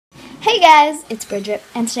Hey guys, it's Bridget,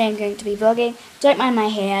 and today I'm going to be vlogging. Don't mind my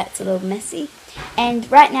hair, it's a little messy.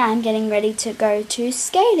 And right now I'm getting ready to go to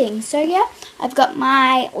skating. So yeah, I've got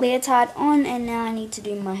my leotard on and now I need to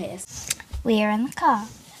do my hair. We are in the car.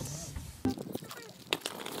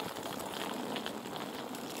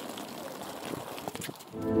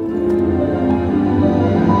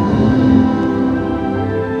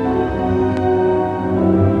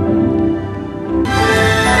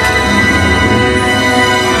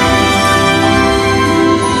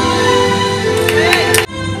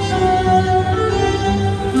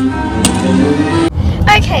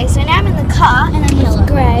 Okay, so now I'm in the car and I'm with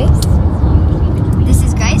Grace. This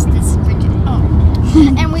is Grace, this is Bridget. Oh.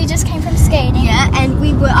 And we just came from skating. Yeah, and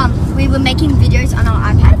we were making videos on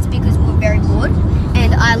our iPads because we were very bored.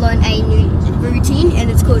 And I learned a new routine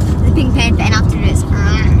and it's called the Pink Panther, and after this.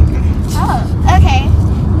 Oh, okay.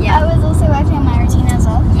 Yeah. I was also working on my routine as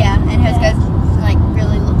well. Yeah, and hers goes like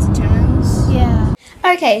really lots of turns. Yeah.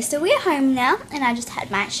 Okay, so we're home now and I just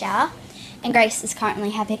had my shower. And Grace is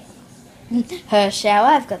currently having her shower.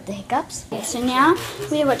 I've got the hiccups. Okay, so now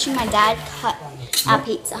we are watching my dad cut our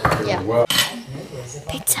pizza. Yeah.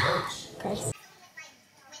 Pizza. Grace.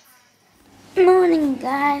 Morning,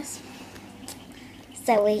 guys.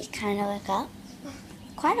 So we kind of woke up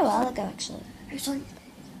quite a while ago, actually.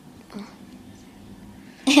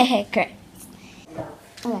 Great.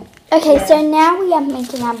 Okay, so now we are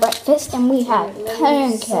making our breakfast and we have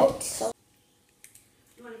pancakes.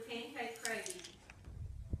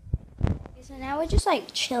 So now we're just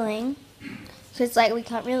like chilling, so it's like we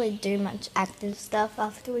can't really do much active stuff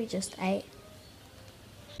after we just ate.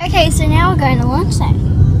 Okay, so now we're going to lunch time.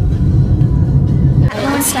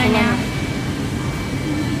 Lunch time now.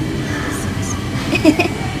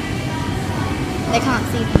 They can't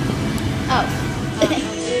see me. Oh.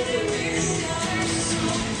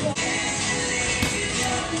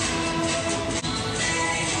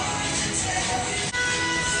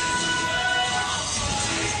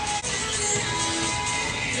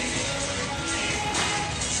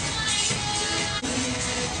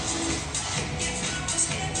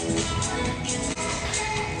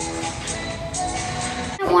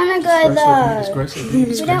 I want to go though.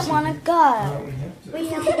 We don't want to go. We're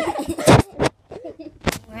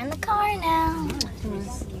in the car now.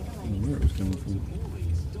 Where it was coming from.